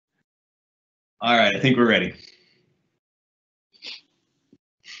All right, I think we're ready.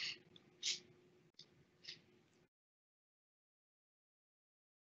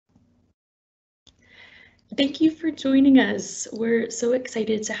 Thank you for joining us. We're so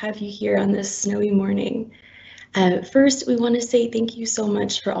excited to have you here on this snowy morning. First, we want to say thank you so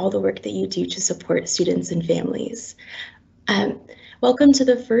much for all the work that you do to support students and families. Welcome to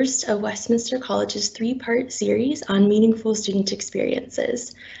the first of Westminster College's three-part series on meaningful student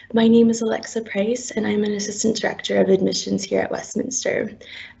experiences. My name is Alexa Price, and I'm an Assistant Director of Admissions here at Westminster.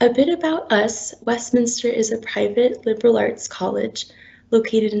 A bit about us: Westminster is a private liberal arts college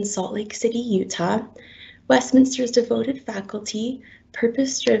located in Salt Lake City, Utah. Westminster's devoted faculty,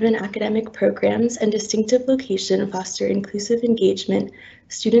 purpose-driven academic programs, and distinctive location foster inclusive engagement,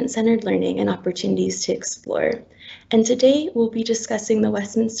 student-centered learning, and opportunities to explore. And today we'll be discussing the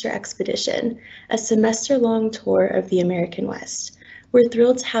Westminster Expedition, a semester-long tour of the American West. We're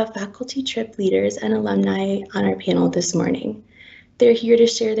thrilled to have faculty trip leaders and alumni on our panel this morning. They're here to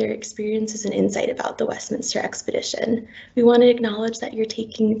share their experiences and insight about the Westminster Expedition. We want to acknowledge that you're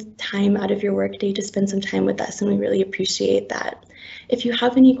taking time out of your workday to spend some time with us, and we really appreciate that. If you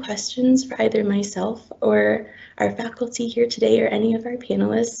have any questions for either myself or our faculty here today or any of our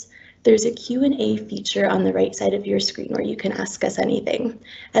panelists, there's a Q&A feature on the right side of your screen where you can ask us anything.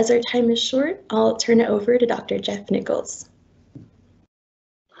 As our time is short, I'll turn it over to Dr. Jeff Nichols.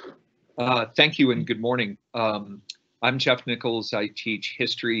 Thank you and good morning. I'm Jeff Nichols. I teach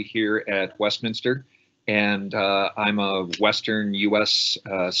history here at Westminster, and I'm a Western U.S.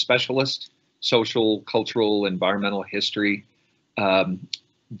 specialist, social, cultural, environmental history.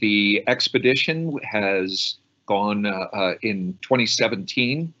 The expedition has gone in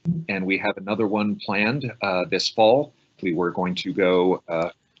 2017, and we have another one planned this fall. We were going to go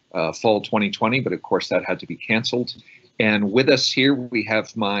fall 2020, but of course that had to be canceled. And with us here, we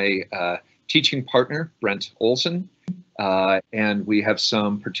have my teaching partner, Brent Olson, and we have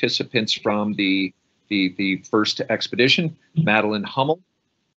some participants from the first expedition: Madeline Hummel,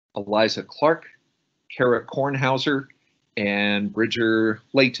 Eliza Clark, Kara Kornhauser, and Bridger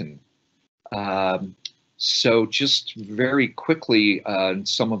Layton. So just very quickly,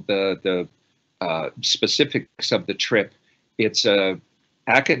 some of the specifics of the trip. It's a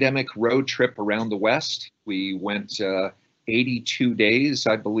academic road trip around the West. We went 82 days,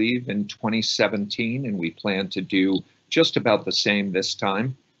 I believe, in 2017, and we plan to do just about the same this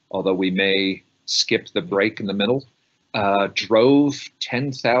time, although we may skip the break in the middle. Drove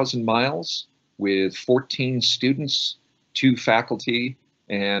 10,000 miles with 14 students, 2 faculty,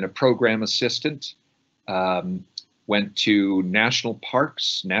 and a program assistant. Went to national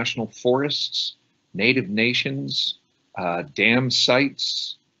parks, national forests, native nations, dam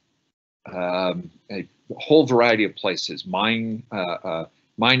sites, a whole variety of places, mining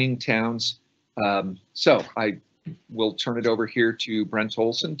towns. So I will turn it over here to Brent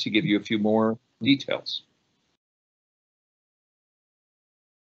Olson to give you a few more details.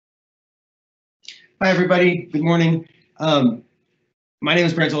 Hi, everybody. Good morning. My name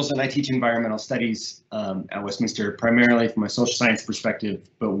is Brent Olson. I teach environmental studies at Westminster, primarily from a social science perspective,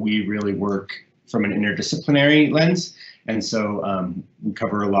 but we really work from an interdisciplinary lens. And so we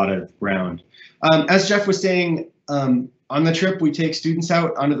cover a lot of ground. As Jeff was saying, on the trip, we take students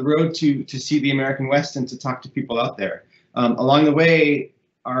out onto the road to see the American West and to talk to people out there. Along the way,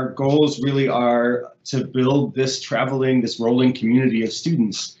 our goals really are to build this rolling community of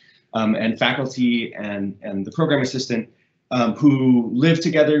students and faculty and the program assistant who live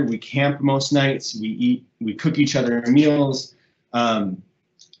together. We camp most nights, we cook each other meals,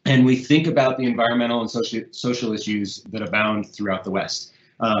 and we think about the environmental and social issues that abound throughout the West.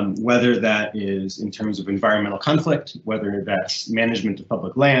 Whether that is in terms of environmental conflict, whether that's management of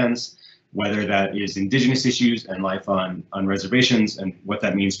public lands, whether that is indigenous issues and life on reservations and what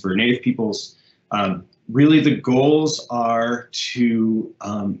that means for Native peoples. Really, the goals are to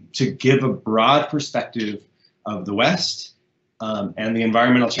give a broad perspective of the West and the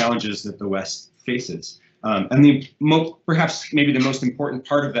environmental challenges that the West faces. And perhaps maybe the most important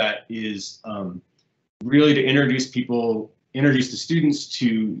part of that is really to introduce the students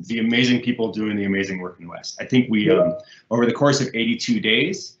to the amazing people doing the amazing work in the West. I think we, over the course of 82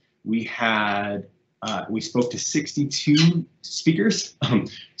 days, we spoke to 62 speakers,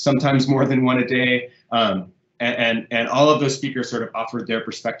 sometimes more than one a day. And all of those speakers sort of offered their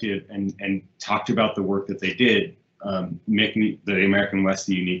perspective and talked about the work that they did, making the American West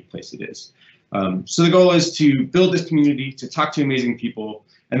the unique place it is. So the goal is to build this community, to talk to amazing people,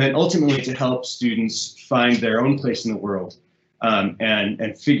 and then ultimately to help students find their own place in the world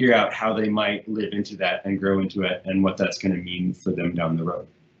and figure out how they might live into that and grow into it and what that's going to mean for them down the road.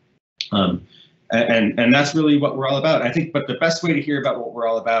 And that's really what we're all about, I think. But the best way to hear about what we're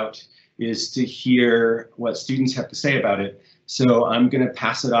all about is to hear what students have to say about it. So I'm going to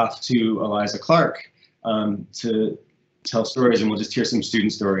pass it off to Eliza Clark to tell stories, and we'll just hear some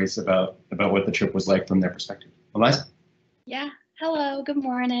student stories about what the trip was like from their perspective. Eliza? Yeah, hello, good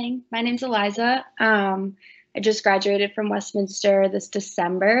morning. My name's Eliza. I just graduated from Westminster this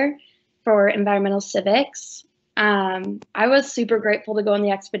December for environmental civics. I was super grateful to go on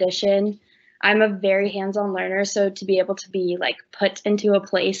the expedition. I'm a very hands-on learner, so to be able to be like put into a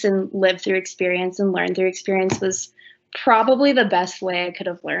place and live through experience and learn through experience was probably the best way I could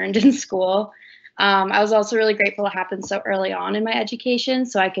have learned in school. I was also really grateful it happened so early on in my education,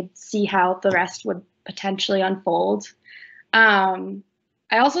 so I could see how the rest would potentially unfold.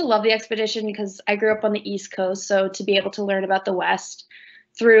 I also love the expedition because I grew up on the East Coast, so to be able to learn about the West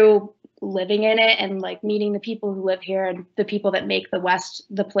through living in it and like meeting the people who live here and the people that make the West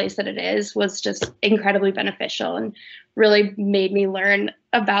the place that it is was just incredibly beneficial and really made me learn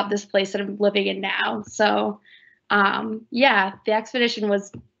about this place that I'm living in now. So yeah, the expedition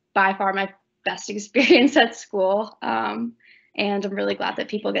was by far my best experience at school. And I'm really glad that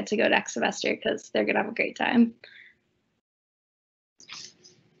people get to go next semester because they're gonna have a great time.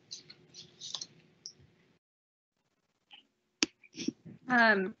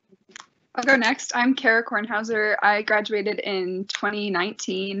 I'll go next. I'm Kara Kornhauser. I graduated in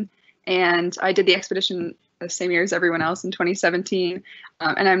 2019 and I did the expedition the same year as everyone else in 2017.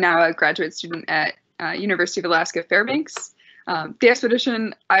 And I'm now a graduate student at University of Alaska Fairbanks. The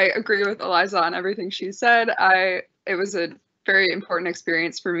expedition, I agree with Eliza on everything she said. It was a very important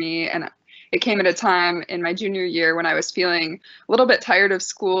experience for me, and it came at a time in my junior year when I was feeling a little bit tired of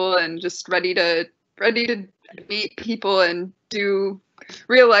school and just ready to meet people and do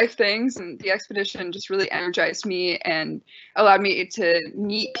real life things, and the expedition just really energized me and allowed me to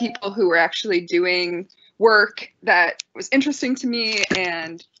meet people who were actually doing work that was interesting to me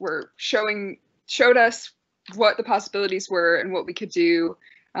and showed us what the possibilities were and what we could do.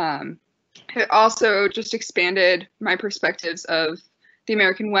 It also just expanded my perspectives of the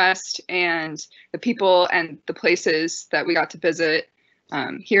American West and the people and the places that we got to visit.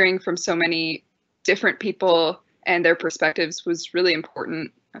 Hearing from so many different people and their perspectives was really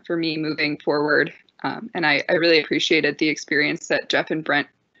important for me moving forward. And I really appreciated the experience that Jeff and Brent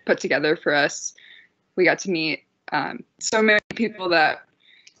put together for us. We got to meet so many people that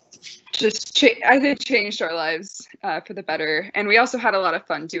just, I think, changed our lives for the better. And we also had a lot of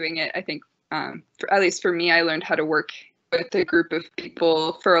fun doing it. I think, at least for me, I learned how to work with a group of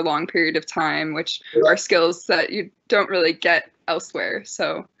people for a long period of time, which are skills that you don't really get elsewhere.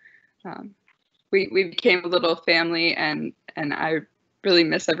 So we became a little family, and I really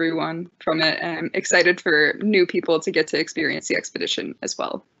miss everyone from it. And I'm excited for new people to get to experience the expedition as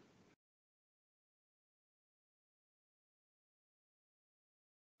well.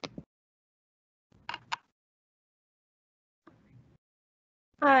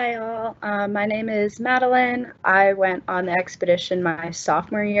 Hi all, my name is Madeline. I went on the expedition my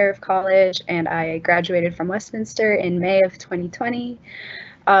sophomore year of college, and I graduated from Westminster in May of 2020.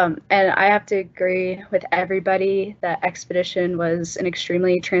 And I have to agree with everybody that expedition was an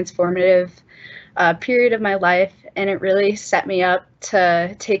extremely transformative period of my life, and it really set me up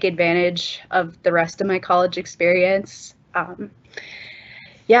to take advantage of the rest of my college experience.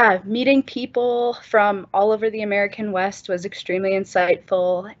 Yeah, meeting people from all over the American West was extremely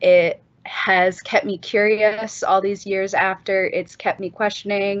insightful. It has kept me curious all these years after. It's kept me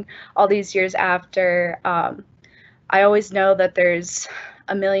questioning all these years after. I always know that there's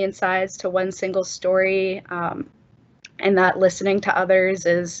a million sides to one single story, and that listening to others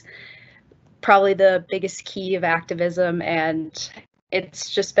is probably the biggest key of activism. And it's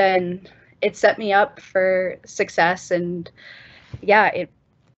just been, it set me up for success. And yeah,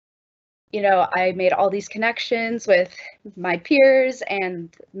 I made all these connections with my peers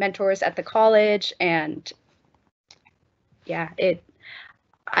and mentors at the college, and yeah,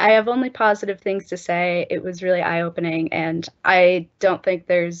 I have only positive things to say. It was really eye-opening, and I don't think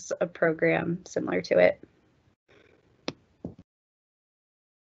there's a program similar to it.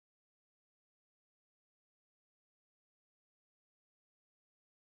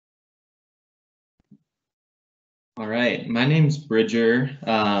 All right, my name's Bridger.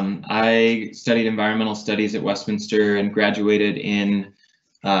 I studied environmental studies at Westminster and graduated in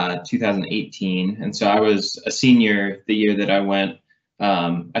 2018. And so I was a senior the year that I went.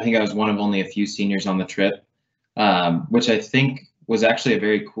 I think I was one of only a few seniors on the trip, which I think was actually a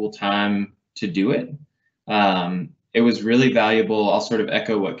very cool time to do it. It was really valuable. I'll sort of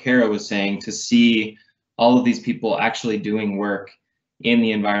echo what Kara was saying, to see all of these people actually doing work in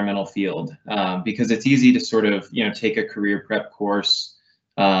the environmental field, because it's easy to sort of, take a career prep course,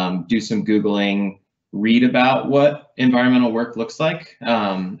 do some Googling, read about what environmental work looks like.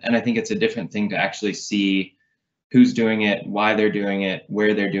 And I think it's a different thing to actually see who's doing it, why they're doing it,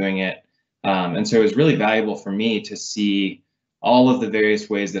 where they're doing it. And so it was really valuable for me to see all of the various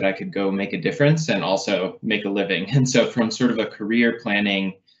ways that I could go make a difference and also make a living. And so from sort of a career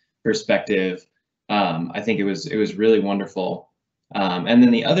planning perspective, I think it was really wonderful. And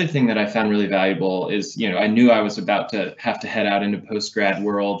then the other thing that I found really valuable is, I knew I was about to have to head out into post-grad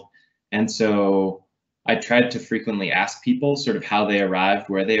world. And so I tried to frequently ask people sort of how they arrived,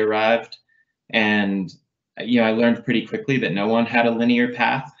 where they arrived. And, I learned pretty quickly that no one had a linear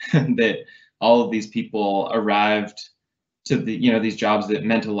path, that all of these people arrived to these jobs that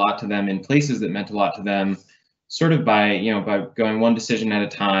meant a lot to them in places that meant a lot to them, sort of by going one decision at a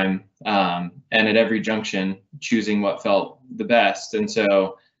time, and at every junction choosing what felt the best. And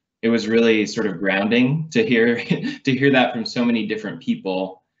so it was really sort of grounding to hear that from so many different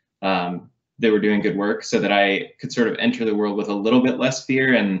people that were doing good work, so that I could sort of enter the world with a little bit less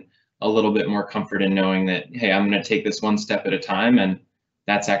fear and a little bit more comfort in knowing that, hey, I'm going to take this one step at a time, and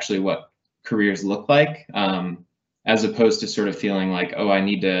that's actually what careers look like, as opposed to sort of feeling like, oh, I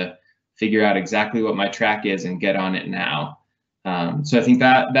need to figure out exactly what my track is and get on it now. So I think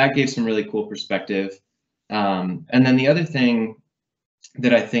that gave some really cool perspective. And then the other thing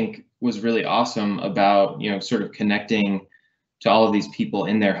that I think was really awesome about, sort of connecting to all of these people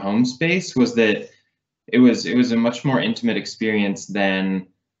in their home space was that it was a much more intimate experience than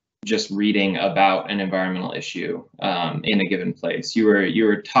just reading about an environmental issue in a given place. You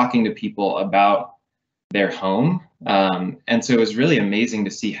were talking to people about their home. And so it was really amazing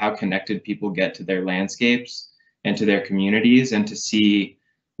to see how connected people get to their landscapes and to their communities, and to see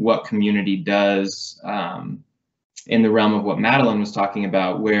what community does in the realm of what Madeline was talking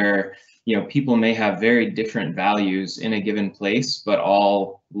about, where, people may have very different values in a given place, but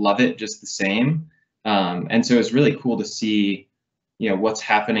all love it just the same. And so it's really cool to see, what's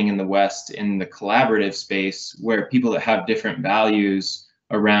happening in the West in the collaborative space, where people that have different values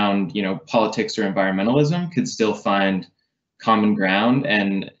around, politics or environmentalism could still find common ground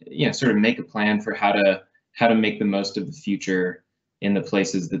and, sort of make a plan for how to make the most of the future in the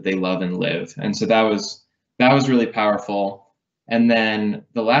places that they love and live. And so that was really powerful. And then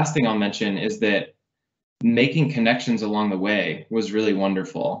the last thing I'll mention is that making connections along the way was really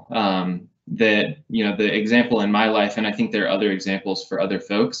wonderful. That, the example in my life, and I think there are other examples for other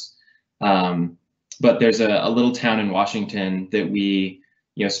folks, but there's a little town in Washington that we,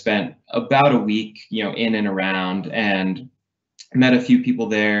 spent about a week, in and around, and met a few people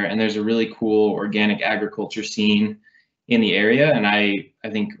there. And there's a really cool organic agriculture scene in the area. And I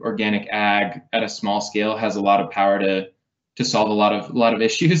think organic ag at a small scale has a lot of power to solve a lot of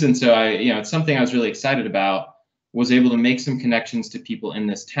issues. And so it's something I was really excited about, was able to make some connections to people in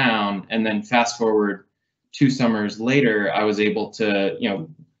this town. And then fast forward 2 summers later, I was able to,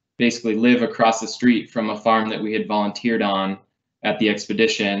 basically live across the street from a farm that we had volunteered on at the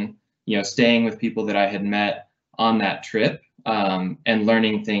expedition, staying with people that I had met on that trip, and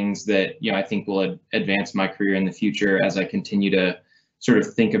learning things that, I think will advance my career in the future as I continue to sort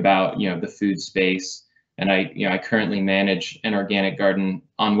of think about, the food space. And I currently manage an organic garden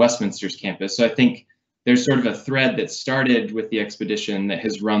on Westminster's campus. So I think there's sort of a thread that started with the expedition that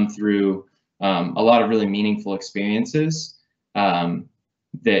has run through a lot of really meaningful experiences that,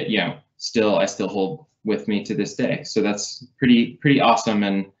 I still hold with me to this day. So that's pretty awesome.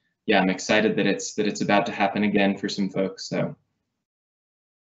 And yeah, I'm excited that it's about to happen again for some folks. So.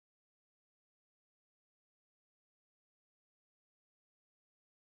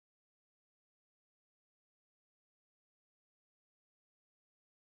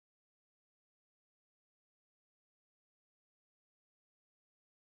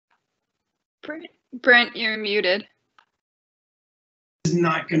 Brent, you're muted. Is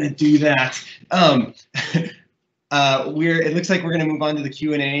not going to do that. It looks like we're going to move on to the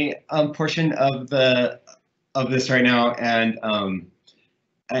Q&A portion of this right now, and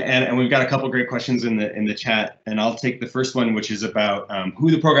we've got a couple great questions in the chat, and I'll take the first one, which is about who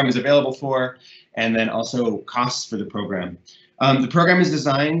the program is available for, and then also costs for the program. The program is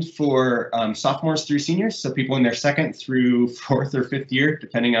designed for sophomores through seniors, so people in their 2nd through 4th or 5th year,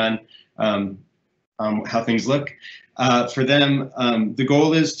 depending on how things look. For them, the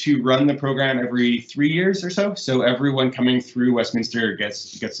goal is to run the program every 3 years or so. So everyone coming through Westminster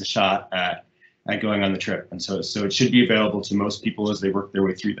gets a shot at going on the trip. And so it should be available to most people as they work their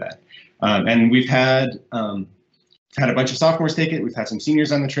way through that. And we've had a bunch of sophomores take it. We've had some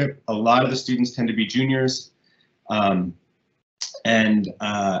seniors on the trip. A lot of the students tend to be juniors. and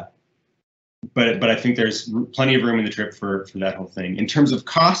but I think there's plenty of room in the trip for that whole thing. In terms of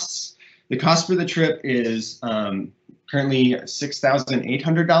costs, the cost for the trip is currently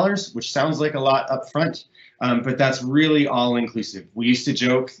 $6,800, which sounds like a lot up front, but that's really all inclusive. We used to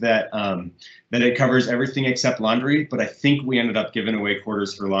joke that that it covers everything except laundry, but I think we ended up giving away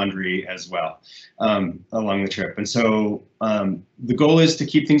quarters for laundry as well along the trip. And so the goal is to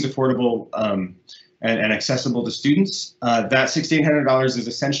keep things affordable and accessible to students. That $6,800 is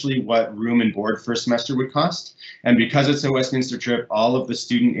essentially what room and board for a semester would cost. And because it's a Westminster trip, all of the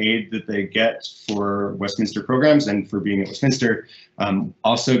student aid that they get for Westminster programs and for being at Westminster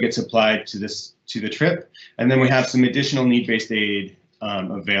also gets applied to the trip. And then we have some additional need-based aid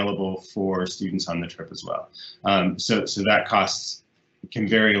available for students on the trip as well. So that costs can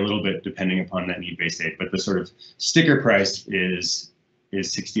vary a little bit depending upon that need-based aid, but the sort of sticker price is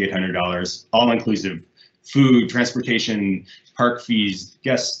 $6,800, all inclusive: food, transportation, park fees,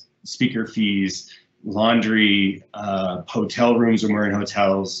 guest speaker fees, laundry, hotel rooms when we're in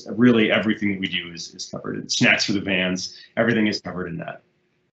hotels. Really everything that we do is covered. Snacks for the vans, everything is covered in that.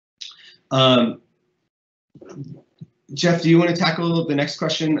 Jeff, do you want to tackle the next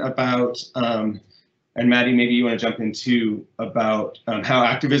question about, and Maddie, maybe you want to jump in too, about how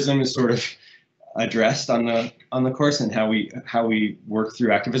activism is sort of addressed on the course and how we work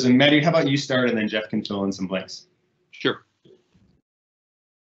through activism. Maddie, how about you start and then Jeff can fill in some blanks. Sure.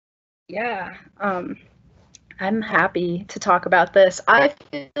 Yeah, I'm happy to talk about this. I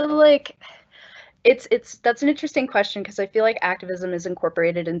feel like that's an interesting question because I feel like activism is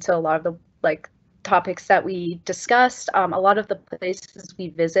incorporated into a lot of the topics that we discussed. A lot of the places we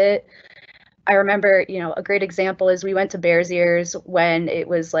visit. I remember, a great example is we went to Bears Ears when it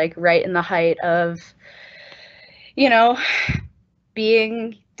was right in the height of,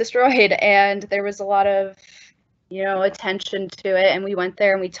 being destroyed, and there was a lot of, attention to it. And we went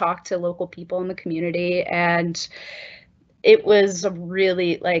there and we talked to local people in the community, and it was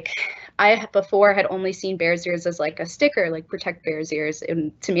really I before had only seen Bears Ears as a sticker, protect Bears Ears.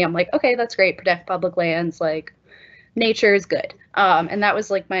 And to me, I'm like, okay, that's great. Protect public lands, nature is good. And that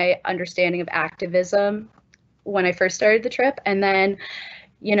was my understanding of activism when I first started the trip. And then,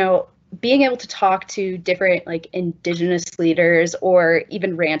 being able to talk to different indigenous leaders or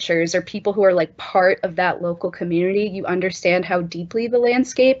even ranchers or people who are part of that local community, you understand how deeply the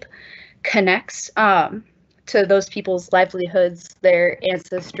landscape connects to those people's livelihoods, their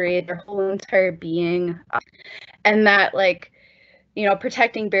ancestry, their whole entire being. And that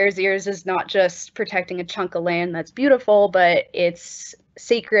protecting Bears Ears is not just protecting a chunk of land that's beautiful, but it's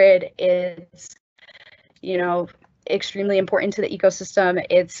sacred. It's, extremely important to the ecosystem.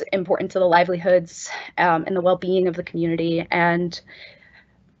 It's important to the livelihoods and the well-being of the community. And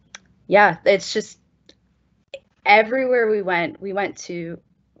yeah, it's just everywhere we went to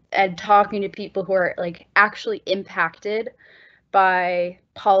and talking to people who are actually impacted by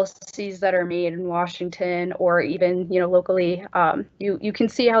policies that are made in Washington or even locally. You can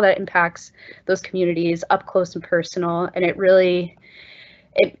see how that impacts those communities up close and personal, and it really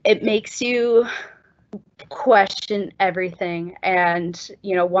it makes you question everything and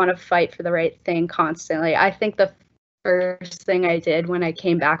want to fight for the right thing constantly. I think the first thing I did when I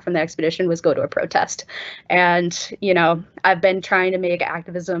came back from the expedition was go to a protest, and I've been trying to make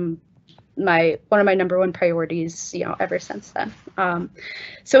activism one of my number one priorities ever since then.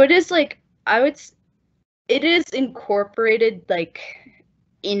 So it is it is incorporated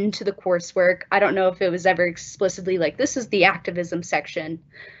into the coursework. I don't know if it was ever explicitly this is the activism section,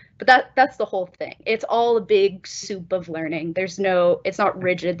 but that's the whole thing. It's all a big soup of learning. It's not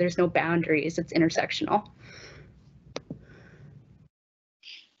rigid, there's no boundaries, it's intersectional.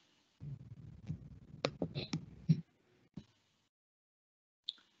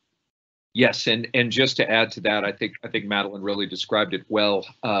 Yes, and just to add to that, I think Madeline really described it well.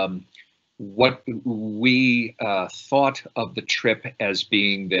 What we thought of the trip as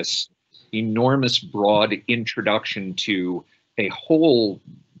being this enormous, broad introduction to a whole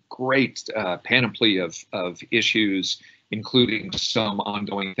great panoply of issues, including some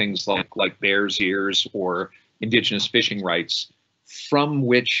ongoing things like Bears Ears or Indigenous fishing rights, from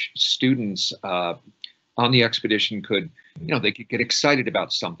which students on the expedition could, they could get excited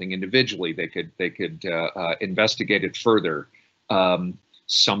about something individually. They could investigate it further.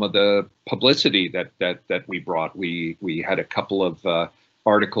 Some of the publicity that we brought, we had a couple of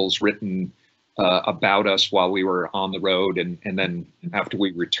articles written about us while we were on the road, and then after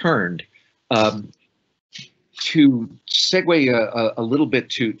we returned. To segue a little bit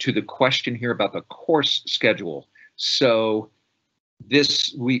to the question here about the course schedule. So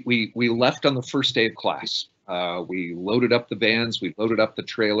this we left on the first day of class. We loaded up the vans, we loaded up the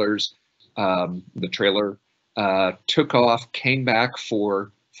trailers, the trailer, took off, came back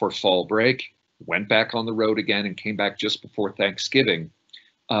for fall break, went back on the road again, and came back just before Thanksgiving.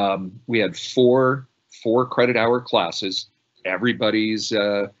 We had four credit hour classes. Everybody's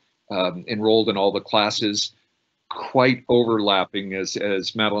enrolled in all the classes, quite overlapping, as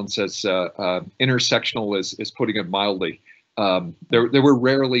Madeline says. Intersectional is putting it mildly. There were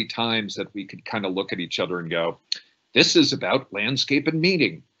rarely times that we could kind of look at each other and go, this is about landscape and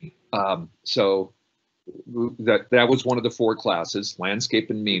meaning. So that was one of the four classes: landscape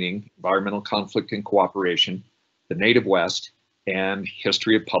and meaning, environmental conflict and cooperation, the Native West, and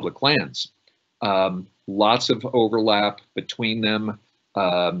history of public lands. Lots of overlap between them.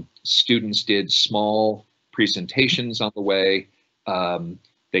 Students did small presentations on the way.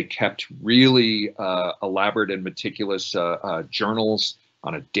 They kept really elaborate and meticulous journals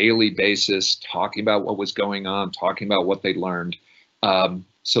on a daily basis, talking about what was going on, talking about what they learned.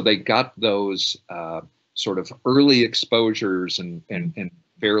 So they got those sort of early exposures and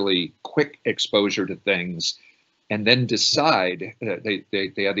fairly quick exposure to things, and then decide,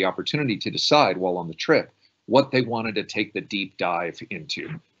 they had the opportunity to decide while on the trip what they wanted to take the deep dive into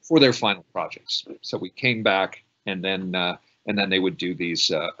for their final projects. So we came back, and then they would do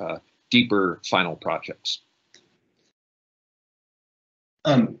these deeper final projects.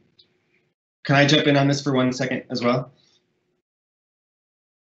 Can I jump in on this for 1 second as well?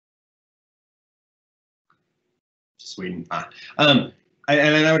 Just waiting. And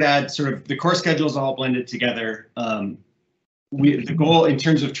then I would add, sort of, the course schedules all blended together. The goal in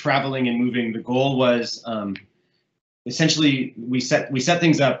terms of traveling and moving, the goal was essentially we set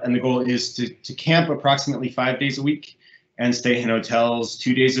things up, and the goal is to camp approximately 5 days a week and stay in hotels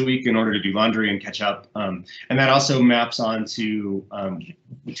 2 days a week in order to do laundry and catch up. And that also maps onto,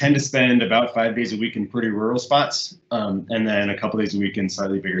 we tend to spend about 5 days a week in pretty rural spots, and then a couple days a week in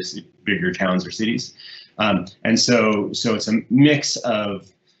slightly bigger towns or cities. And so it's a mix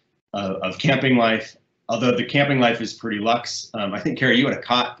of camping life, although the camping life is pretty luxe. I think, Carrie, you had a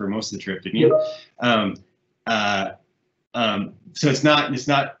cot for most of the trip, didn't you? So it's not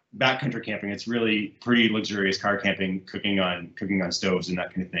backcountry camping. It's really pretty luxurious car camping, cooking on stoves and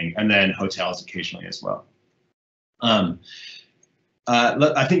that kind of thing, and then hotels occasionally as well. I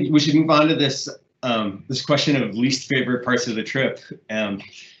think we should move on to this question of least favorite parts of the trip.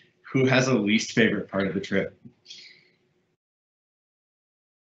 Who has a least favorite part of the trip?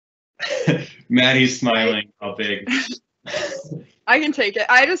 Maddie's smiling. How big? I can take it.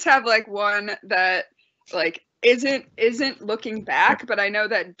 I just have like one that like isn't looking back, but I know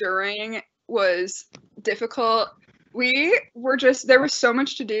that during was difficult. We were just, there was so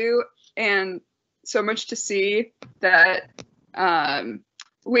much to do and so much to see that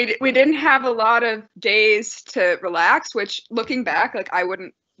we didn't have a lot of days to relax, which looking back, like I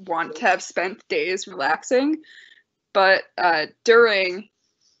wouldn't want to have spent days relaxing, but during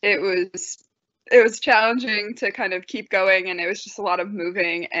it was challenging to kind of keep going, and it was just a lot of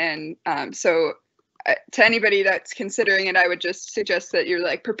moving. And so to anybody that's considering it, I would just suggest that you're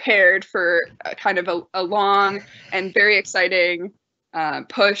like prepared for kind of a long and very exciting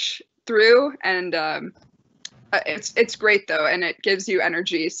push through. And it's great though, and it gives you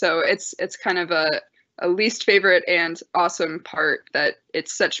energy. So it's kind of a least favorite and awesome part that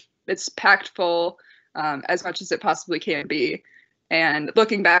it's packed full as much as it possibly can be. And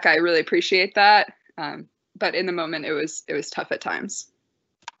looking back, I really appreciate that. But in the moment, it was tough at times.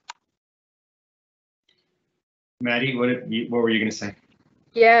 Maddie, what were you going to say?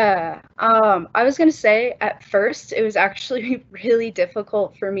 Yeah, I was going to say at first it was actually really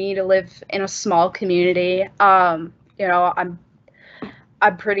difficult for me to live in a small community. You know, I'm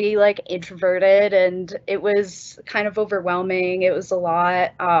pretty like introverted, and it was kind of overwhelming. It was a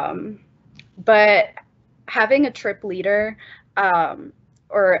lot. But having a trip leader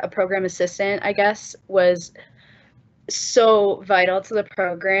or a program assistant, I guess, was so vital to the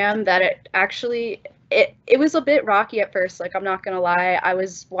program that it actually, it was a bit rocky at first. Like, I'm not gonna lie, I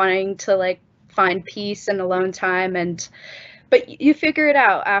was wanting to like find peace and alone time, but you figure it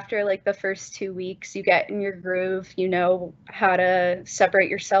out after like the first 2 weeks. You get in your groove, you know how to separate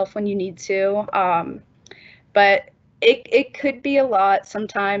yourself when you need to. But it could be a lot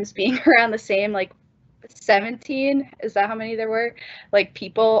sometimes being around the same like 17, is that how many there were, like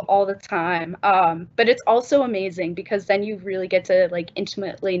people all the time. But it's also amazing because then you really get to like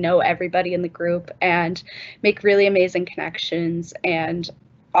intimately know everybody in the group and make really amazing connections and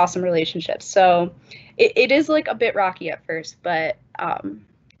awesome relationships. So it is like a bit rocky at first, but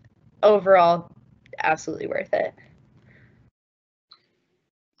overall absolutely worth it.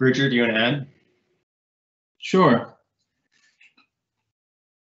 Bridger, do you want to add? Sure.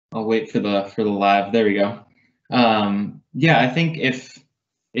 I'll wait for the live. There we go. Yeah, I think if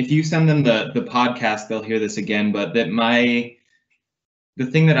you send them the podcast, they'll hear this again. But that the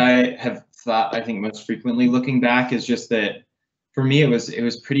thing that I have thought, I think, most frequently looking back is just that for me it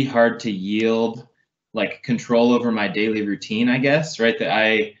was pretty hard to yield like control over my daily routine, I guess, right? That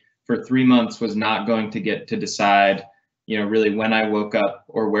I for 3 months was not going to get to decide, really when I woke up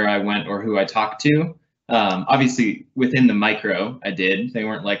or where I went or who I talked to. Obviously within the micro, I did. They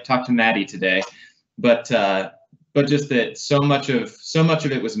weren't like talk to Maddie today, but just that so much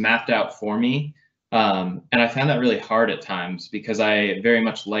of it was mapped out for me, and I found that really hard at times because I very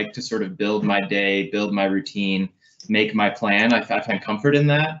much like to sort of build my day, build my routine, make my plan. I find comfort in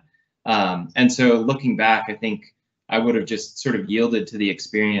that, and so looking back, I think I would have just sort of yielded to the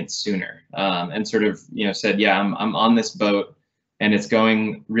experience sooner, and sort of said, yeah, I'm on this boat and it's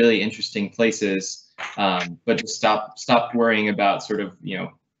going really interesting places. But just stop worrying about sort of,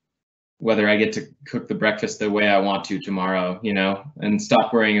 whether I get to cook the breakfast the way I want to tomorrow, and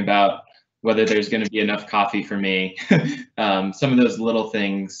stop worrying about whether there's going to be enough coffee for me. Some of those little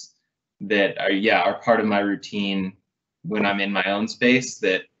things that are part of my routine when I'm in my own space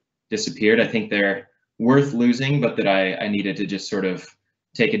that disappeared. I think they're worth losing, but that I needed to just sort of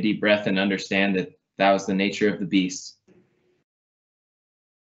take a deep breath and understand that that was the nature of the beast.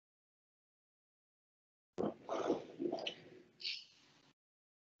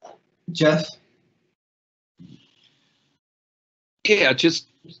 Jeff? Yeah, just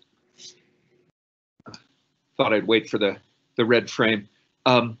thought I'd wait for the red frame.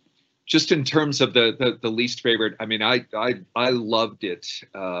 Just in terms of the least favorite, I mean, I loved it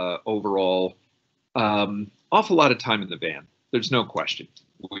overall. Awful lot of time in the van. There's no question.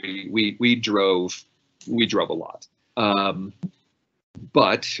 We drove a lot.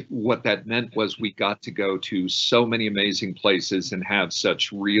 But what that meant was we got to go to so many amazing places and have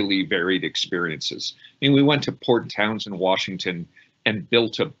such really varied experiences. I mean, we went to Port Townsend, Washington, and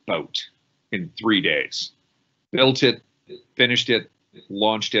built a boat in 3 days. Built it, finished it,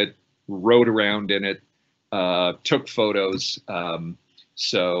 launched it, rode around in it, took photos.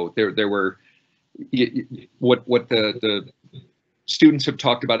 So there were what the students have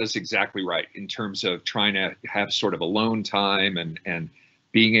talked about is exactly right in terms of trying to have sort of alone time and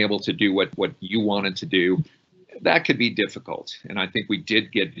being able to do what you wanted to do. That could be difficult. And I think we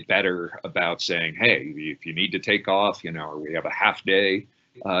did get better about saying, hey, if you need to take off, or we have a half day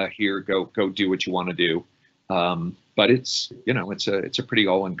here, go do what you want to do. But it's a pretty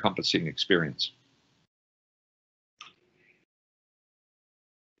all-encompassing experience.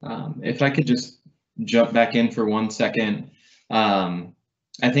 If I could just jump back in for 1 second.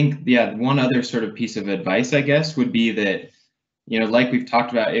 I think, one other sort of piece of advice, I guess, would be that, like we've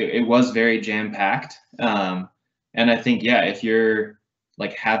talked about, it was very jam-packed. And I think, if you're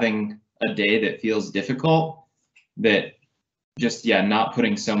like having a day that feels difficult, that just, not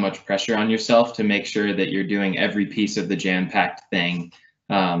putting so much pressure on yourself to make sure that you're doing every piece of the jam-packed thing.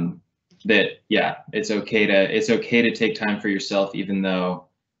 That, it's okay to take time for yourself, even though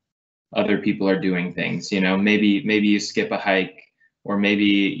other people are doing things. Maybe you skip a hike, or maybe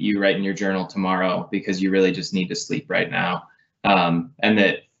you write in your journal tomorrow because you really just need to sleep right now. And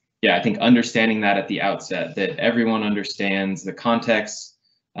that, I think understanding that at the outset, that everyone understands the context.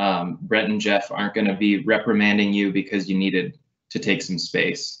 Brent and Jeff aren't going to be reprimanding you because you needed to take some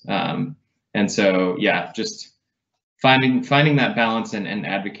space. And so, just finding that balance and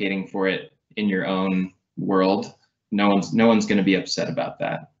advocating for it in your own world. No one's going to be upset about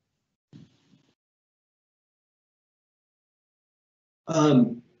that.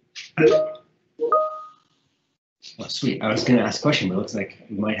 Oh, sweet. I was going to ask a question, but it looks like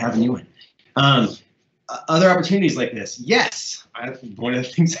we might have a new one. Other opportunities like this, yes. One of the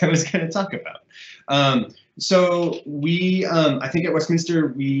things I was going to talk about. So we, I think at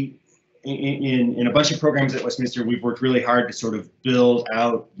Westminster, we, in a bunch of programs at Westminster, we've worked really hard to sort of build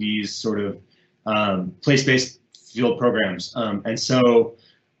out these sort of place-based field programs. And so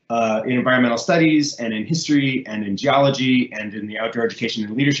in environmental studies and in history and in geology and in the outdoor education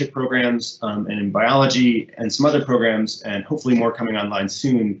and leadership programs and in biology and some other programs, and hopefully more coming online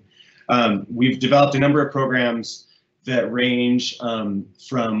soon, we've developed a number of programs that range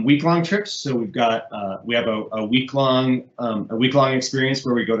from week-long trips. So we have a week-long experience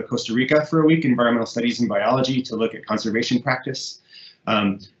where we go to Costa Rica for a week, environmental studies and biology, to look at conservation practice.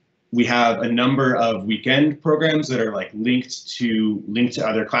 We have a number of weekend programs that are like linked to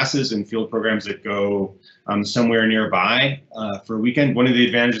other classes and field programs that go somewhere nearby for a weekend. One of the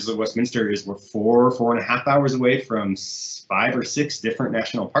advantages of Westminster is we're 4.5 hours away from 5 or 6 different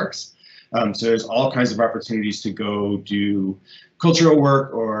national parks. So there's all kinds of opportunities to go do cultural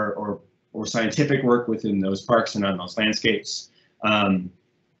work or scientific work within those parks and on those landscapes.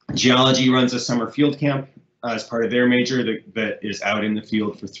 Geology runs a summer field camp as part of their major that is out in the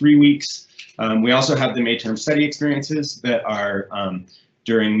field for 3 weeks. We also have the May term study experiences that are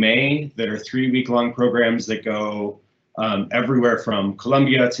during May, that are 3-week-long programs that go everywhere from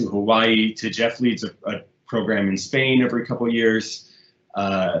Colombia to Hawaii to Jeff leads a program in Spain every couple of years.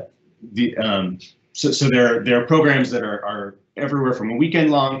 So there are programs that are everywhere from a weekend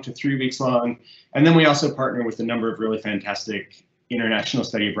long to 3 weeks long. And then we also partner with a number of really fantastic international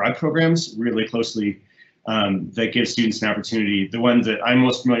study abroad programs really closely that give students an opportunity. The one that I'm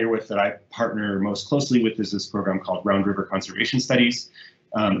most familiar with, that I partner most closely with, is this program called Round River Conservation Studies.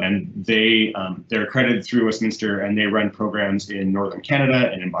 And they're accredited through Westminster, and they run programs in northern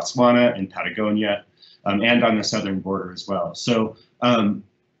Canada and in Botswana and Patagonia, and on the southern border as well. So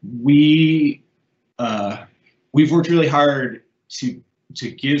we've worked really hard to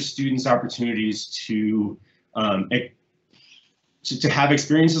give students opportunities to have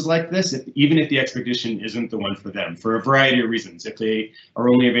experiences like this, even if the expedition isn't the one for them, for a variety of reasons. If they are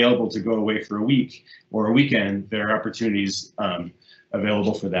only available to go away for a week or a weekend, there are opportunities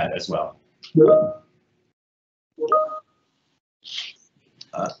available for that as well.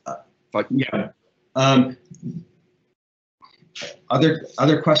 Yeah.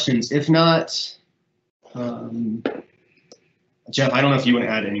 Other questions? If not, Jeff, I don't know if you want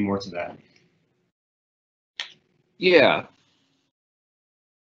to add any more to that. Yeah.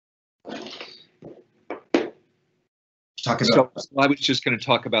 So I was just going to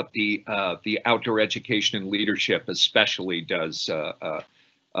talk about the outdoor education and leadership, especially does a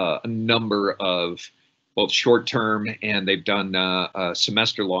number of both short-term, and they've done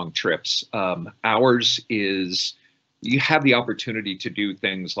semester-long trips. Ours is, you have the opportunity to do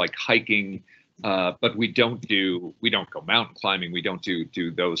things like hiking, but we don't go mountain climbing. We don't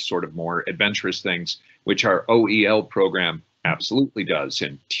do those sort of more adventurous things, which our OEL program absolutely does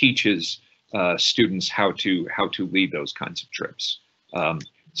and teaches students how to lead those kinds of trips. So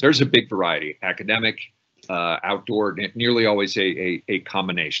there's a big variety: academic, outdoor, nearly always a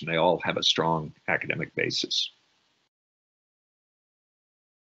combination. They all have a strong academic basis.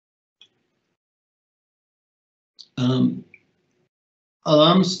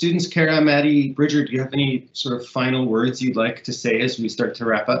 Students, Kara, Maddie, Bridger, do you have any sort of final words you'd like to say as we start to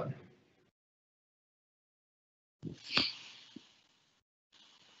wrap up?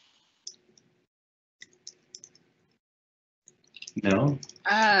 No.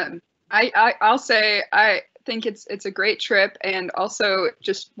 I'll say I think it's a great trip, and also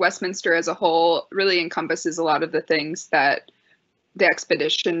just Westminster as a whole really encompasses a lot of the things that the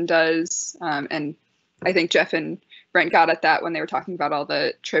expedition does. And I think Jeff and Brent got at that when they were talking about all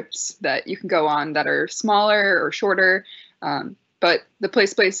the trips that you can go on that are smaller or shorter. But the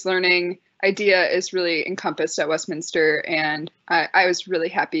place-based learning idea is really encompassed at Westminster, and I was really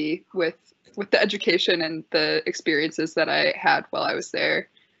happy with the education and the experiences that I had while I was there.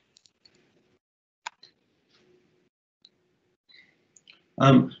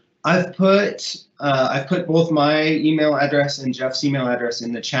 I've put both my email address and Jeff's email address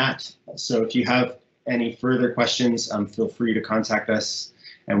in the chat. So if you have any further questions, feel free to contact us,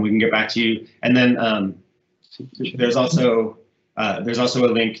 and we can get back to you. And then there's also a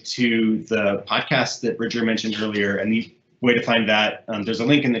link to the podcast that Bridger mentioned earlier, and the way to find that, there's a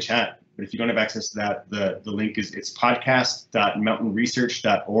link in the chat. But if you don't have access to that, the link it's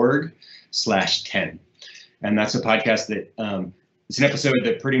podcast.mountainresearch.org/10. And that's a podcast that it's an episode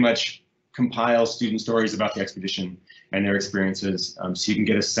that pretty much compiles student stories about the expedition and their experiences, so you can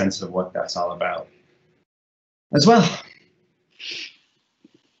get a sense of what that's all about as well.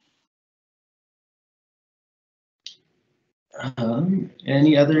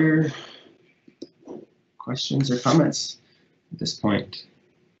 Any other questions or comments at this point?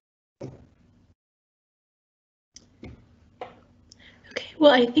 Okay,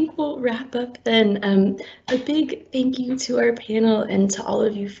 well, I think we'll wrap up then. A big thank you to our panel and to all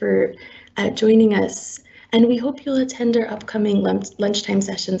of you for joining us. And we hope you'll attend our upcoming lunchtime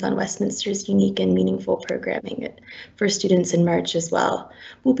sessions on Westminster's unique and meaningful programming for students in March as well.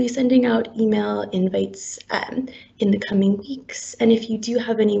 We'll be sending out email invites in the coming weeks. And if you do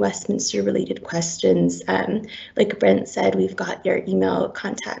have any Westminster related questions, like Brent said, we've got your email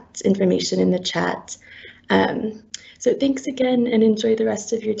contact information in the chat. So thanks again, and enjoy the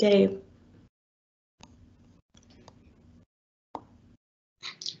rest of your day.